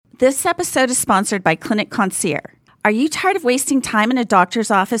This episode is sponsored by Clinic Concierge. Are you tired of wasting time in a doctor's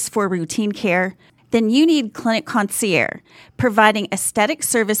office for routine care? Then you need Clinic Concierge, providing aesthetic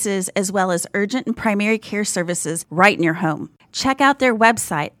services as well as urgent and primary care services right in your home. Check out their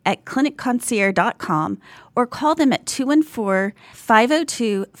website at clinicconcierge.com or call them at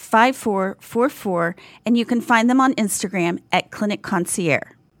 214-502-5444, and you can find them on Instagram at Clinic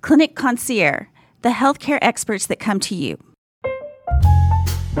Concierge. Clinic Concierge, the healthcare experts that come to you.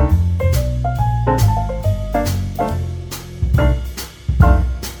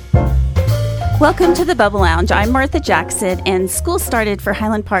 Welcome to the Bubble Lounge. I'm Martha Jackson, and school started for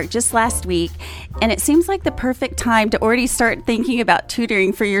Highland Park just last week, and it seems like the perfect time to already start thinking about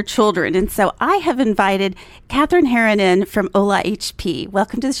tutoring for your children. And so I have invited Katherine Herron in from Hola HP.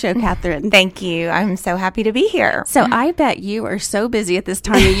 Welcome to the show, Katherine. Thank you. I'm so happy to be here. So I bet you are so busy at this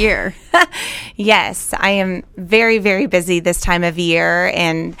time of year. Yes, I am very, very busy this time of year,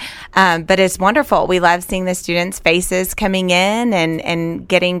 and but it's wonderful. We love seeing the students' faces coming in and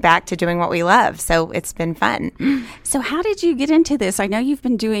getting back to doing what we love. So it's been fun. So how did you get into this? I know you've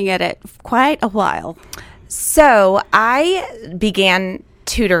been doing it at quite a while. So I began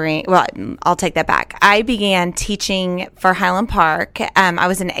tutoring. Well, I'll take that back. I began teaching for Highland Park. I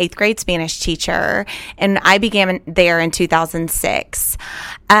was an 8th grade Spanish teacher, and I began there in 2006.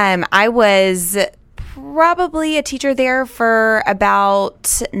 I was probably a teacher there for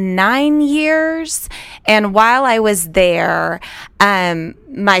about 9 years. And while I was there,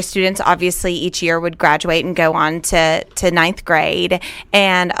 my students obviously each year would graduate and go on to 9th grade.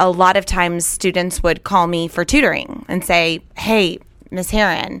 And a lot of times students would call me for tutoring and say, "Hey, Miss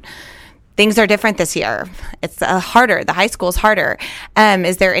Herron, things are different this year. It's harder. The high school's harder.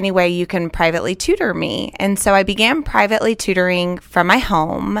 Is there any way you can privately tutor me?" And so I began privately tutoring from my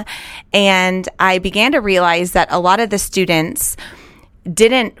home, and I began to realize that a lot of the students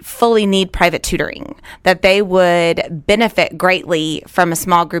didn't fully need private tutoring, that they would benefit greatly from a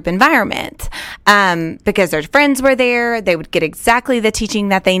small group environment because their friends were there. They would get exactly the teaching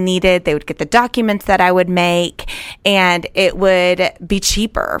that they needed. They would get the documents that I would make, and it would be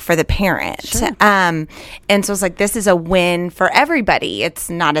cheaper for the parent. Sure. And so it's like, this is a win for everybody.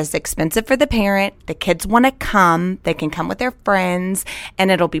 It's not as expensive for the parent. The kids want to come. They can come with their friends, and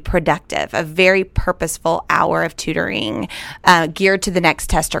it'll be productive. A very purposeful hour of tutoring geared to the next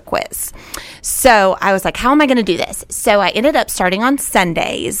test or quiz. So I was like, how am I going to do this? So I ended up starting on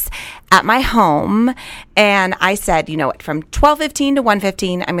Sundays at my home, and I said, you know what, from 12:15 to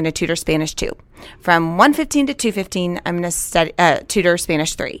 1:15, I'm going to tutor Spanish 2. From 1:15 to 2:15, I'm going to tutor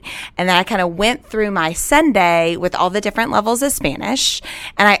Spanish 3. And then I kind of went through my Sunday with all the different levels of Spanish,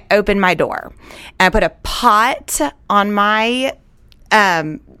 and I opened my door. And I put a pot on my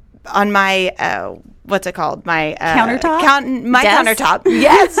what's it called? My countertop? Countertop.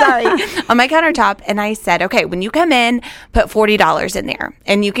 Yes, sorry. On my countertop. And I said, okay, when you come in, put $40 in there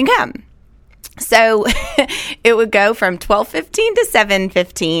and you can come. So it would go from 12:15 to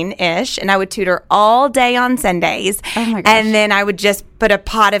 7:15-ish, and I would tutor all day on Sundays. Oh my gosh. And then I would just put a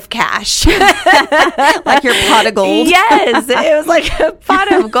pot of cash. Like your pot of gold? Yes, it was like a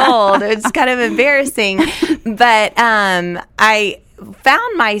pot of gold. It's kind of embarrassing. But I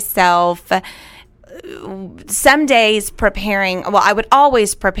found myself some days preparing. Well, I would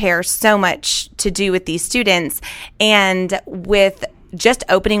always prepare so much to do with these students, and with just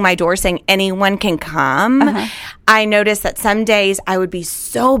opening my door saying anyone can come, I noticed that some days I would be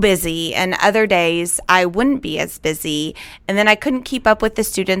so busy and other days I wouldn't be as busy. And then I couldn't keep up with the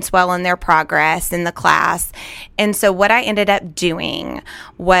students well in their progress in the class. And so what I ended up doing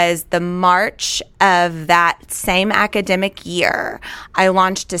was the March of that same academic year, I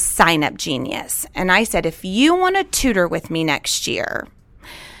launched a Sign Up Genius. And I said, if you want to tutor with me next year,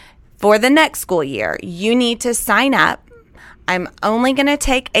 for the next school year, you need to sign up. I'm only going to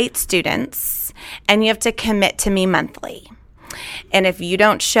take 8 students, and you have to commit to me monthly. And if you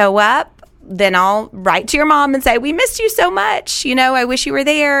don't show up, then I'll write to your mom and say, we missed you so much. You know, I wish you were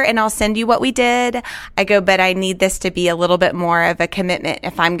there, and I'll send you what we did. I go, but I need this to be a little bit more of a commitment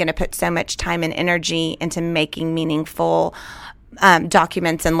if I'm going to put so much time and energy into making meaningful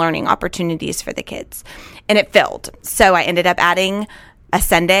documents and learning opportunities for the kids. And it filled. So I ended up adding a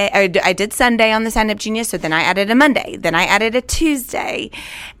Sunday. I did Sunday on the Sign Up Genius. So then I added a Monday. Then I added a Tuesday.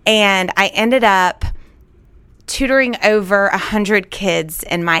 And I ended up tutoring over 100 kids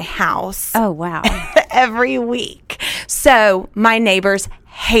in my house. Oh, wow. Every week. So my neighbors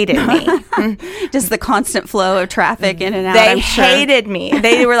hated me, Just the constant flow of traffic in and out. They hated me.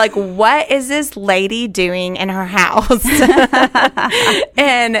 They were like, what is this lady doing in her house?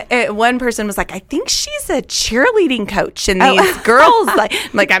 And one person was like, I think she's a cheerleading coach. And these girls,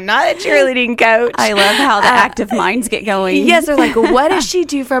 I'm not a cheerleading coach. I love how the active minds get going. Yes, they're like, what does she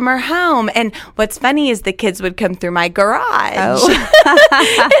do from her home? And what's funny is the kids would come through my garage.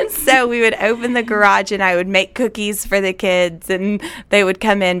 And so we would open the garage and I would make cookies for the kids and they would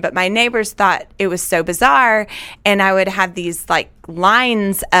come in. But my neighbors thought it was so bizarre. And I would have these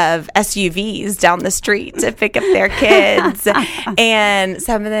lines of SUVs down the street to pick up their kids. And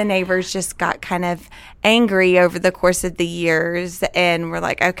some of the neighbors just got kind of angry over the course of the years and were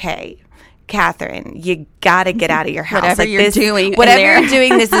like, okay, Katherine, you got to get out of your house. Whatever you're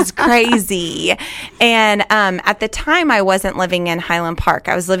doing, this is crazy. And at the time, I wasn't living in Highland Park.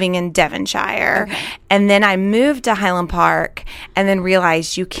 I was living in Devonshire. Okay. And then I moved to Highland Park and then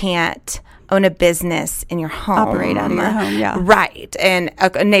realized you can't own a business in your home. Operate out of your home, yeah. Right. And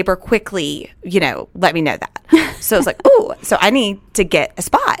a neighbor quickly, let me know that. So I was like, ooh, so I need to get a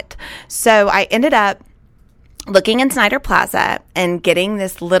spot. So I ended up looking in Snyder Plaza and getting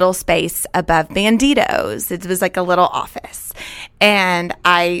this little space above Bandito's. It was like a little office. And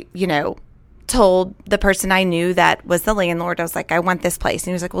I, told the person I knew that was the landlord, I was like, I want this place.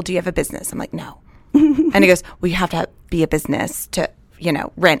 And he was like, well, do you have a business? I'm like, no. And he goes, well, you have to be a business to,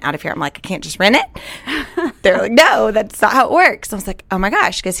 rent out of here. I'm like, I can't just rent it. They're like, no, that's not how it works. I was like, oh my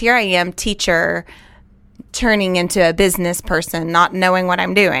gosh, because here I am, teacher, turning into a business person, not knowing what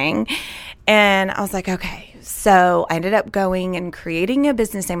I'm doing. And I was like, okay. So I ended up going and creating a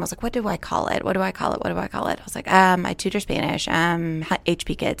business name. I was like, what do I call it? What do I call it? What do I call it? I was like, I tutor Spanish,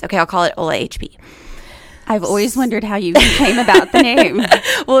 HP kids. Okay, I'll call it Hola HP. I've always wondered how you came about the name.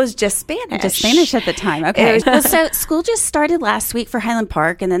 Well, it was just Spanish. Just Spanish at the time. Okay. Well, so school just started last week for Highland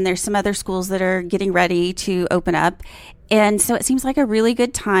Park, and then there's some other schools that are getting ready to open up. And so it seems like a really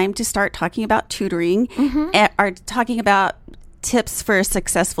good time to start talking about tutoring, or talking about tips for a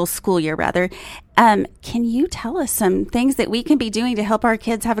successful school year, rather. Can you tell us some things that we can be doing to help our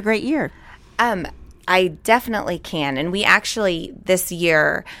kids have a great year? I definitely can. And we actually this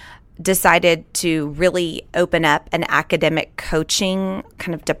year decided to really open up an academic coaching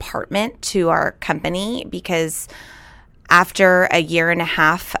kind of department to our company, because after a year and a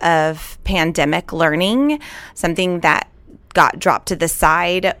half of pandemic learning, something that got dropped to the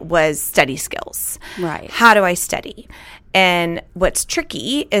side was study skills. Right. How do I study? And what's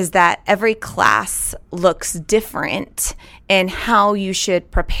tricky is that every class looks different in how you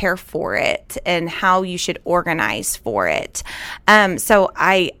should prepare for it and how you should organize for it. So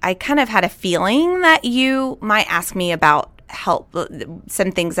I kind of had a feeling that you might ask me about help,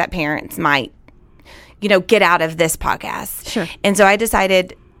 some things that parents might, get out of this podcast. Sure. And so I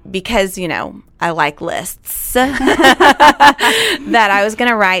decided, because, I like lists, that I was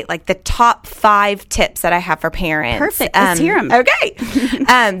going to write the top 5 tips that I have for parents. Perfect. Let's hear them.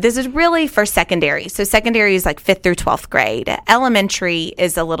 Okay. This is really for secondary. So secondary is 5th through 12th grade. Elementary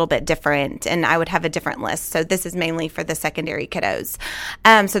is a little bit different, and I would have a different list. So this is mainly for the secondary kiddos.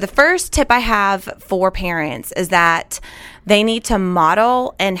 So the first tip I have for parents is that they need to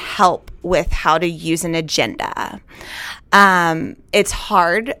model and help with how to use an agenda. It's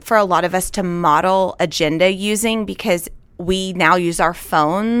hard for a lot of us to model agenda using, because we now use our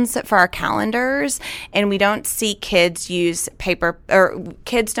phones for our calendars, and we don't see kids use paper, or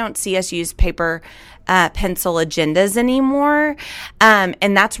kids don't see us use paper pencil agendas anymore.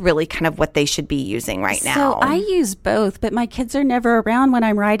 And that's really kind of what they should be using right now. So I use both, but my kids are never around when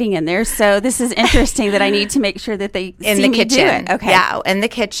I'm writing in there. So this is interesting that I need to make sure that they in see the me kitchen. Do it. Okay. Yeah, in the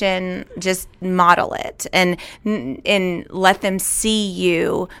kitchen, just model it and let them see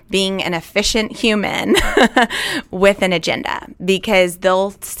you being an efficient human with an agenda, because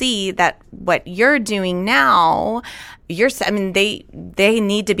they'll see that what you're doing now, they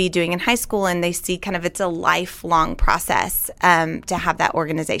need to be doing in high school, and they see kind of it's a lifelong process to have that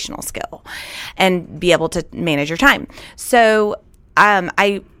organizational skill and be able to manage your time. So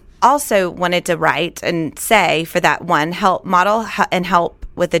I also wanted to write and say for that one, help model and help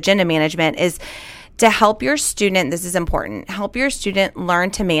with agenda management is to help your student. This is important. Help your student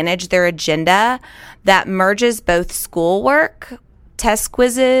learn to manage their agenda that merges both schoolwork, test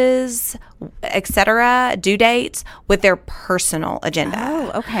quizzes, etc., due dates with their personal agenda.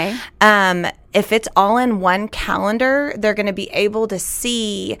 Oh, okay. If it's all in one calendar, they're going to be able to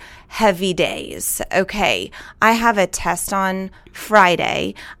see heavy days. Okay, I have a test on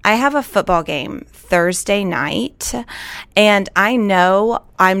Friday. I have a football game Thursday night, and I know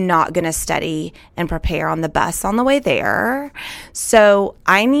I'm not going to study and prepare on the bus on the way there. So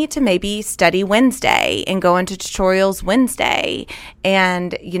I need to maybe study Wednesday and go into tutorials Wednesday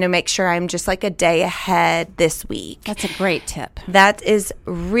and, make sure I'm just like a day ahead this week. That's a great tip. That is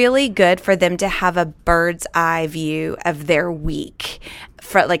really good for them to have a bird's eye view of their week.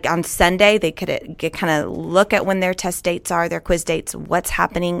 For like on Sunday, they could kind of look at when their test dates are, their quiz dates, what's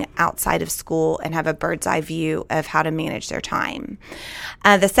happening outside of school, and have a bird's eye view of how to manage their time.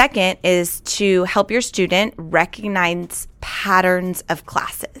 The second is to help your student recognize patterns of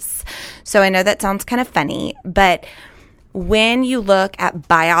classes. So I know that sounds kind of funny, but when you look at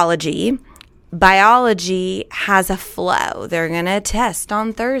biology has a flow. They're going to test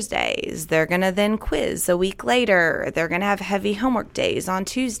on Thursdays. They're going to then quiz a week later. They're going to have heavy homework days on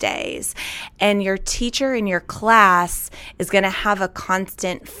Tuesdays. And your teacher in your class is going to have a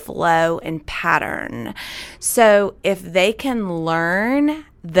constant flow and pattern. So if they can learn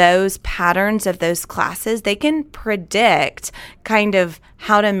those patterns of those classes, they can predict kind of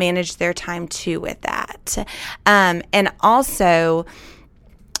how to manage their time too with that. And also,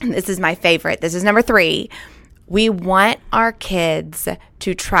 this is my favorite. This is number 3. We want our kids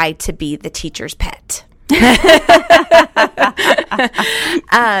to try to be the teacher's pet.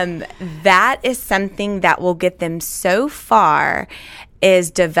 That is something that will get them so far,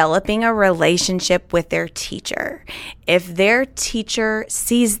 is developing a relationship with their teacher. If their teacher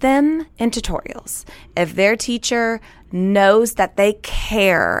sees them in tutorials, if their teacher knows that they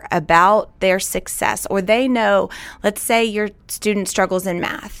care about their success, or they know, let's say your student struggles in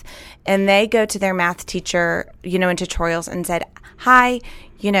math and they go to their math teacher, in tutorials and said, hi,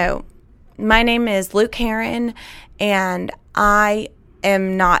 my name is Luke Herron and I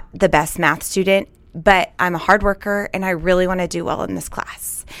am not the best math student, but I'm a hard worker and I really want to do well in this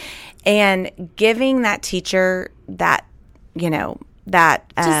class. And giving that teacher that,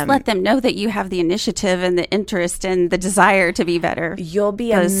 just let them know that you have the initiative and the interest and the desire to be better. You'll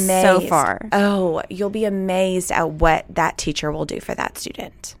be amazed. So far. Oh, you'll be amazed at what that teacher will do for that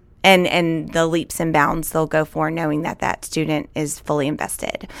student. And the leaps and bounds they'll go for, knowing that that student is fully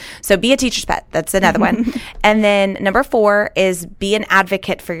invested. So be a teacher's pet. That's another one. And then number 4 is be an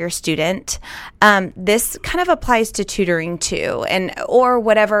advocate for your student. This kind of applies to tutoring too, or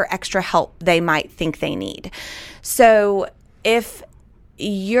whatever extra help they might think they need. So if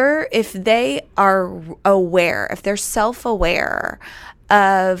they are aware, if they're self-aware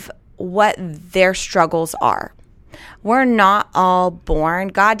of what their struggles are. We're not all born.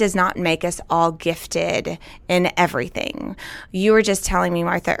 God does not make us all gifted in everything. You were just telling me,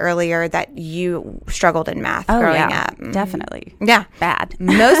 Martha, earlier that you struggled in math growing up. Definitely. Yeah. Bad.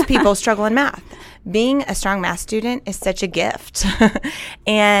 Most people struggle in math. Being a strong math student is such a gift.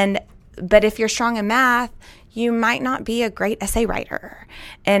 But if you're strong in math, you might not be a great essay writer.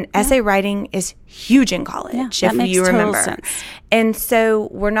 And essay writing is huge in college, if you remember. Sense. And so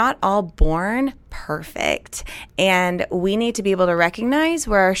we're not all born perfect. And we need to be able to recognize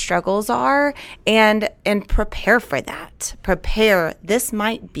where our struggles are and prepare for that. Prepare. This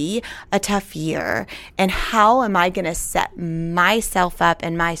might be a tough year. And how am I going to set myself up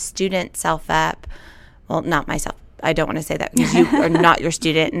and my student self up? Well, not myself. I don't want to say that because you are not your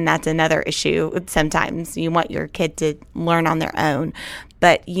student, and that's another issue. Sometimes you want your kid to learn on their own,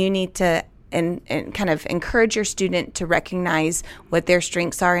 but you need to and kind of encourage your student to recognize what their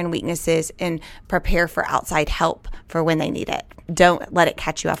strengths are and weaknesses and prepare for outside help for when they need it. Don't let it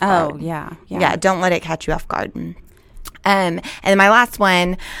catch you off guard. Oh, yeah. Don't let it catch you off guard. And my last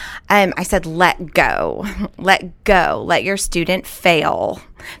one, I said, let go. Let go. Let your student fail.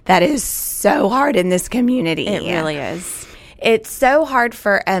 That is so hard in this community. It really is. It's so hard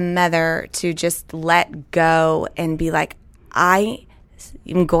for a mother to just let go and be like, I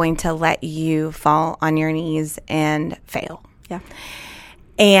am going to let you fall on your knees and fail. Yeah.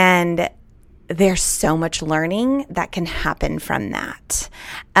 And there's so much learning that can happen from that.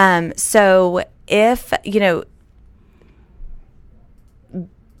 So if,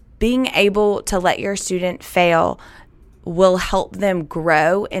 being able to let your student fail will help them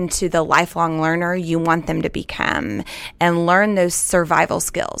grow into the lifelong learner you want them to become and learn those survival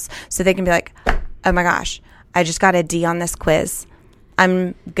skills. So they can be like, oh my gosh, I just got a D on this quiz.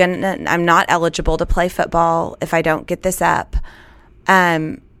 I'm not eligible to play football if I don't get this up.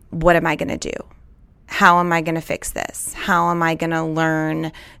 What am I going to do? how am I going to fix this? How am I going to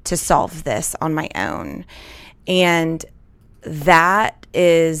learn to solve this on my own? And that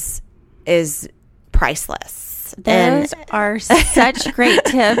is priceless. Those are such great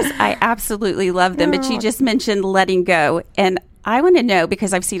tips. I absolutely love them. But you just mentioned letting go. And I want to know,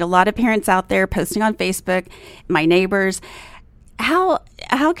 because I've seen a lot of parents out there posting on Facebook, my neighbors, how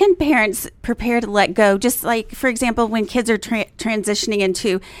can parents prepare to let go? Just like, for example, when kids are transitioning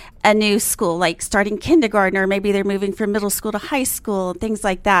into a new school, like starting kindergarten, or maybe they're moving from middle school to high school, things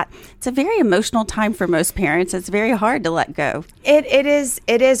like that. It's a very emotional time for most parents. It's very hard to let go. It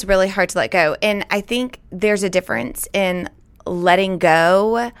is really hard to let go. And I think there's a difference in letting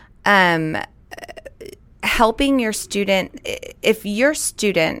go, helping your student. If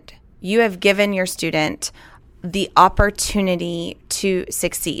you have given your student the opportunity to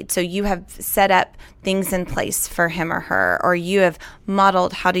succeed. So you have set up things in place for him or her, or you have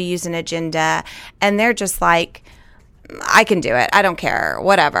modeled how to use an agenda, and they're just like, I can do it. I don't care.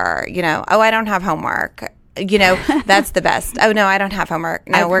 Whatever. Oh, I don't have homework. That's the best. Oh, no, I don't have homework.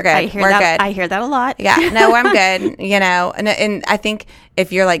 No, we're good. We're good. I hear that a lot. Yeah. No, I'm good. And I think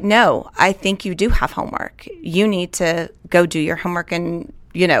if you're like, no, I think you do have homework. You need to go do your homework and,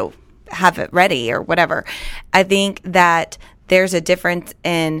 have it ready or whatever. I think that there's a difference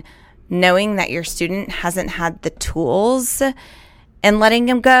in knowing that your student hasn't had the tools and letting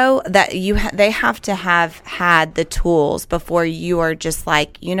them go, that they have to have had the tools before you are just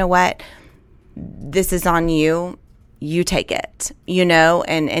like, you know what, this is on you. You take it,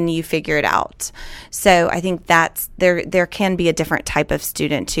 and you figure it out. So I think that's there can be a different type of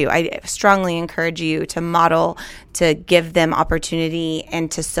student too. I strongly encourage you to model, to give them opportunity and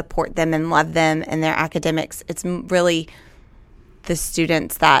to support them and love them in their academics. It's really the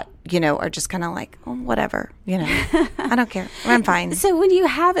students that, are just kind of like, oh, whatever, I don't care. I'm fine. So when you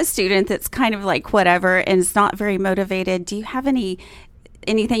have a student that's kind of like whatever and is not very motivated, do you have anything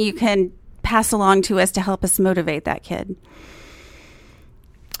you can pass along to us to help us motivate that kid?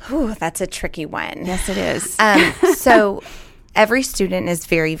 Ooh, that's a tricky one. Yes, it is. So every student is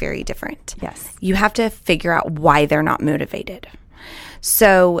very, very different. Yes. You have to figure out why they're not motivated.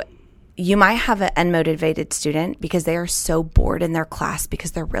 So you might have an unmotivated student because they are so bored in their class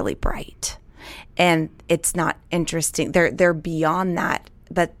because they're really bright and it's not interesting. They're beyond that,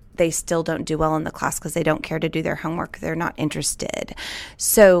 but they still don't do well in the class because they don't care to do their homework. They're not interested.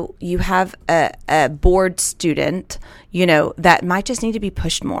 So you have a bored student, that might just need to be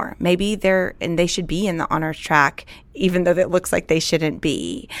pushed more. Maybe they should be in the honors track, even though it looks like they shouldn't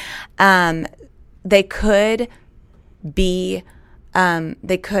be. They could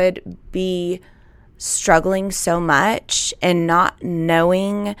be struggling so much and not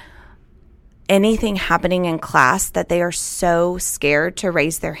knowing anything happening in class that they are so scared to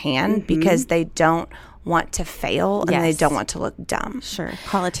raise their hand because they don't want to fail and they don't want to look dumb. Sure.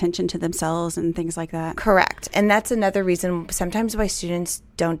 Call attention to themselves and things like that. Correct. And that's another reason sometimes why students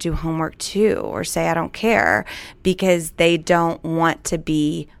don't do homework too, or say, I don't care, because they don't want to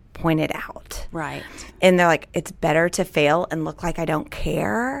be pointed out. Right. And they're like, it's better to fail and look like I don't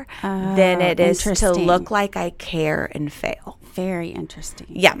care than it is to look like I care and fail. Very interesting.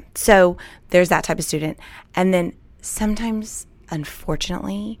 Yeah. So there's that type of student. And then sometimes,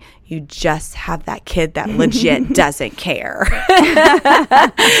 unfortunately, you just have that kid that legit doesn't care.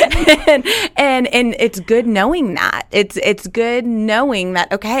 and it's good knowing that. It's good knowing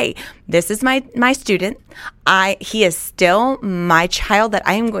that, okay, this is my student. He is still my child that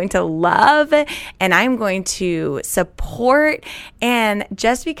I am going to love and I'm going to support. And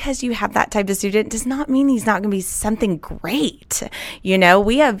just because you have that type of student does not mean he's not going to be something great.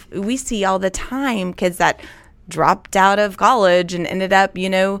 We see all the time kids that dropped out of college and ended up,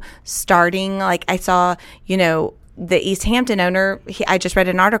 starting, like I saw, the East Hampton owner, I just read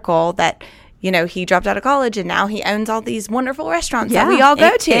an article that, he dropped out of college and now he owns all these wonderful restaurants that we all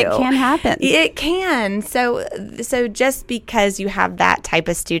go to. It can happen. It can. So just because you have that type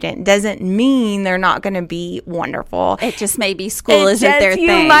of student doesn't mean they're not going to be wonderful. It just may be school isn't their thing.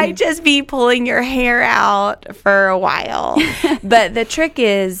 You might just be pulling your hair out for a while. But the trick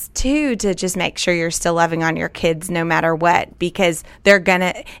is, too, to just make sure you're still loving on your kids no matter what, because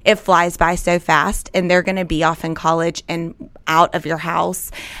it flies by so fast and they're going to be off in college and out of your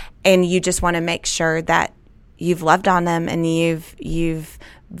house. And you just want to make sure that you've loved on them and you've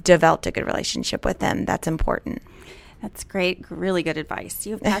developed a good relationship with them. That's important. That's great. Really good advice.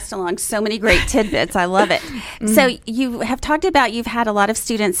 You've passed along so many great tidbits. I love it. So you have talked about you've had a lot of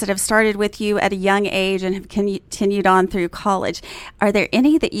students that have started with you at a young age and have continued on through college. Are there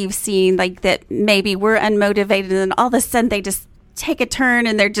any that you've seen like that maybe were unmotivated and all of a sudden they just take a turn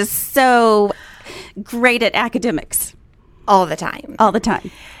and they're just so great at academics. All the time. All the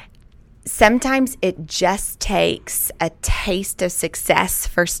time. Sometimes it just takes a taste of success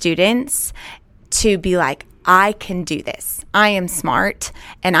for students to be like, I can do this. I am smart,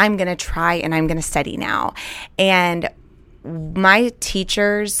 and I'm going to try, and I'm going to study now. And my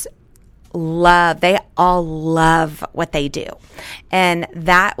teachers they all love what they do. And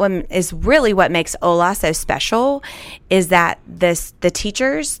that one is really what makes Hola so special, is that the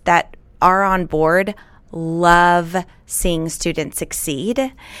teachers that are on board love seeing students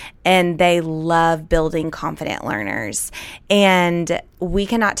succeed, and they love building confident learners. And we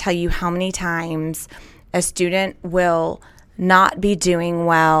cannot tell you how many times a student will not be doing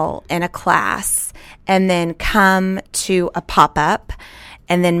well in a class and then come to a pop-up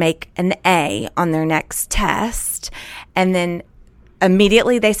and then make an A on their next test, and then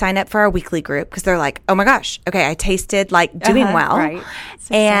immediately they sign up for our weekly group because they're like, oh my gosh, okay, I tasted like doing well. Right.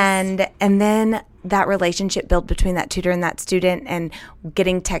 And then that relationship built between that tutor and that student, and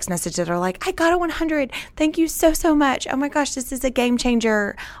getting text messages that are like, I got a 100. Thank you so, so much. Oh my gosh, this is a game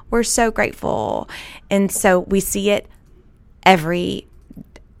changer. We're so grateful. And so we see it every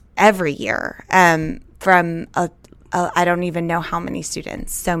year from I don't even know how many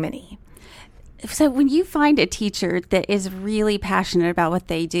students, so many. So when you find a teacher that is really passionate about what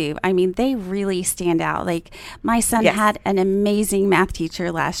they do, I mean, they really stand out. Like my son had an amazing math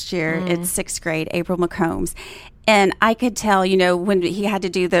teacher last year in 6th grade, April McCombs. And I could tell, when he had to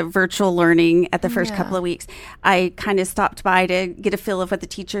do the virtual learning at the first couple of weeks, I kind of stopped by to get a feel of what the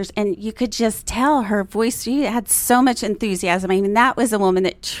teachers, and you could just tell her voice, she had so much enthusiasm. I mean, that was a woman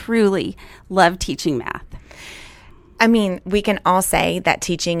that truly loved teaching math. I mean, we can all say that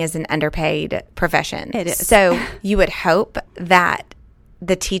teaching is an underpaid profession. It is. So you would hope that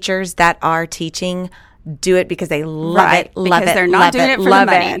the teachers that are teaching do it because they love it, love because it, they're not doing it for the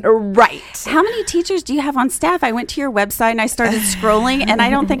money. Right. How many teachers do you have on staff? I went to your website and I started scrolling, and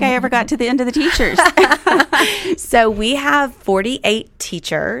I don't think I ever got to the end of the teachers. So we have 48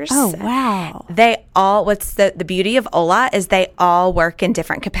 teachers. Oh, wow. They all, what's the beauty of Hola is they all work in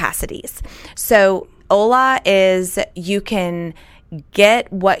different capacities. So Hola is you can get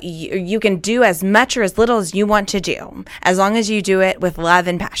what you can do as much or as little as you want to do, as long as you do it with love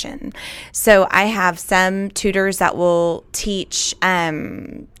and passion. So I have some tutors that will teach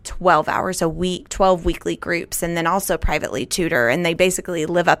 12 hours a week, 12 weekly groups, and then also privately tutor, and they basically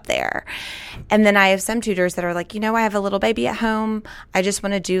live up there. And then I have some tutors that are like, I have a little baby at home. I just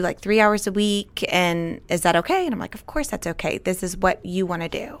want to do like 3 hours a week, and is that okay? And I'm like, of course that's okay. This is what you want to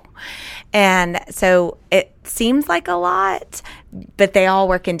do. And so it seems like a lot, but they all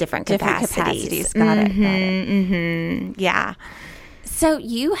work in different capacities. Got it. Yeah. So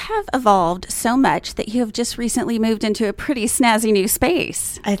you have evolved so much that you have just recently moved into a pretty snazzy new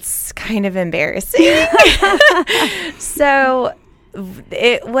space. It's kind of embarrassing. So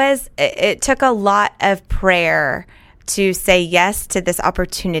it took a lot of prayer to say yes to this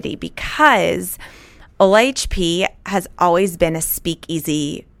opportunity, because Hola HP has always been a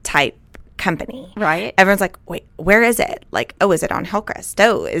speakeasy type company. Right. Everyone's like, wait, where is it? Like, oh, is it on Hillcrest?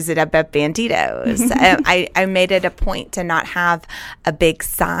 Oh, is it up at Banditos? I made it a point to not have a big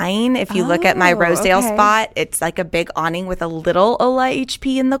sign. If you look at my Rosedale spot, it's like a big awning with a little Hola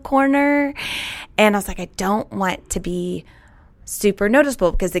HP in the corner. And I was like, I don't want to be super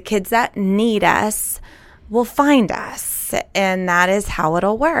noticeable, because the kids that need us will find us. And that is how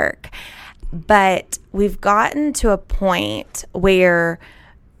it'll work. But we've gotten to a point where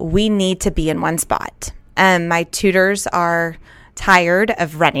we need to be in one spot. My tutors are tired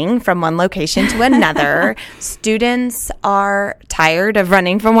of running from one location to another. Students are tired of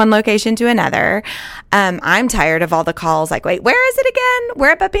running from one location to another. I'm tired of all the calls like, wait, where is it again?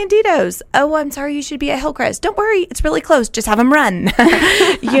 We're up at Banditos. Oh, I'm sorry, you should be at Hillcrest. Don't worry, it's really close. Just have them run.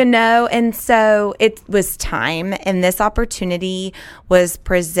 And so it was time, and this opportunity was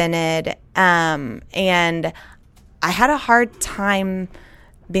presented. And I had a hard time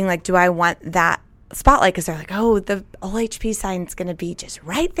being like, do I want that spotlight? Because they're like, oh, the Hola HP sign's going to be just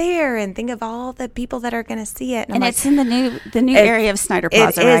right there, and think of all the people that are going to see it. And it's in the new area of Snyder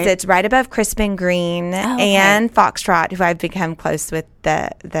Plaza, right? It is. It's right above Crispin Green and Foxtrot, who I've become close with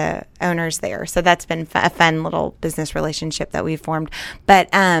the owners there. So that's been a fun little business relationship that we've formed. But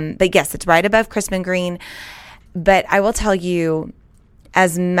yes, it's right above Crispin Green. But I will tell you,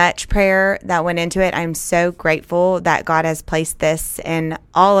 as much prayer that went into it, I'm so grateful that God has placed this in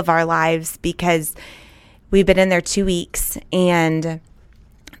all of our lives, because we've been in there 2 weeks, and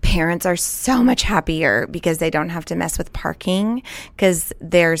parents are so much happier because they don't have to mess with parking, because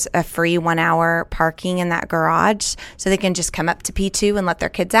there's a free 1 hour parking in that garage, so they can just come up to P2 and let their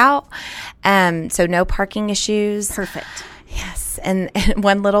kids out. So no parking issues. Perfect. Yes. And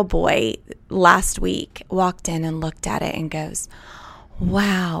one little boy last week walked in and looked at it and goes,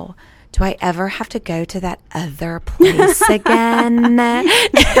 wow, do I ever have to go to that other place again? And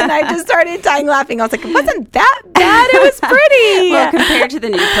I just started dying laughing. I was like, it wasn't that bad. It was pretty. Well, compared to the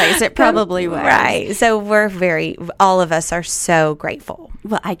new place, it probably was. Right. So all of us are so grateful.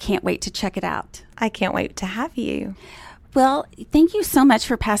 Well, I can't wait to check it out. I can't wait to have you. Well, thank you so much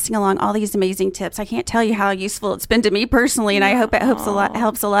for passing along all these amazing tips. I can't tell you how useful it's been to me personally, and I hope it helps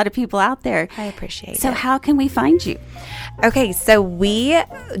a lot of people out there. I appreciate it. So how can we find you? Okay, so we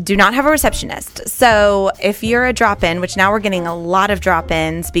do not have a receptionist. So if you're a drop-in, which now we're getting a lot of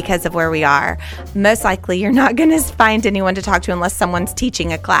drop-ins because of where we are, most likely you're not going to find anyone to talk to unless someone's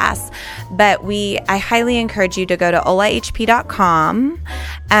teaching a class. But I highly encourage you to go to holahp.com,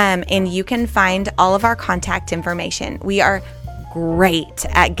 and you can find all of our contact information. We are great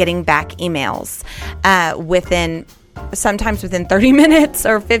at getting back emails sometimes within 30 minutes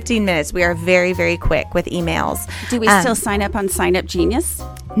or 15 minutes. We are very, very quick with emails. Do we still sign up on Sign Up Genius?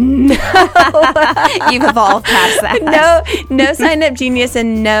 No. You've evolved past that. No Sign Up Genius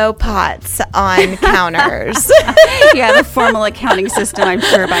and no pots on counters. You have a formal accounting system, I'm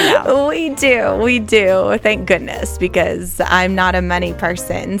sure, by now. We do. Thank goodness, because I'm not a money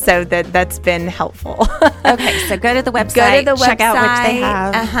person, so that's been helpful. Okay, so go to the website, check out which they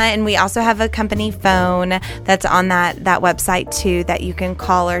have. And we also have a company phone that's on that website too, that you can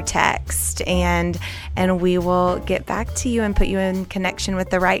call or text, and we will get back to you and put you in connection with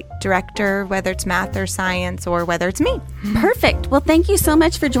the right director, whether it's math or science or whether it's me. Perfect. Well, thank you so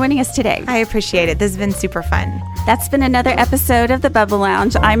much for joining us today. I appreciate it. This has been super fun. That's been another episode of The Bubble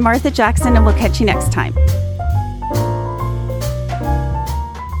Lounge. I'm Martha Jackson, and we'll catch you next time.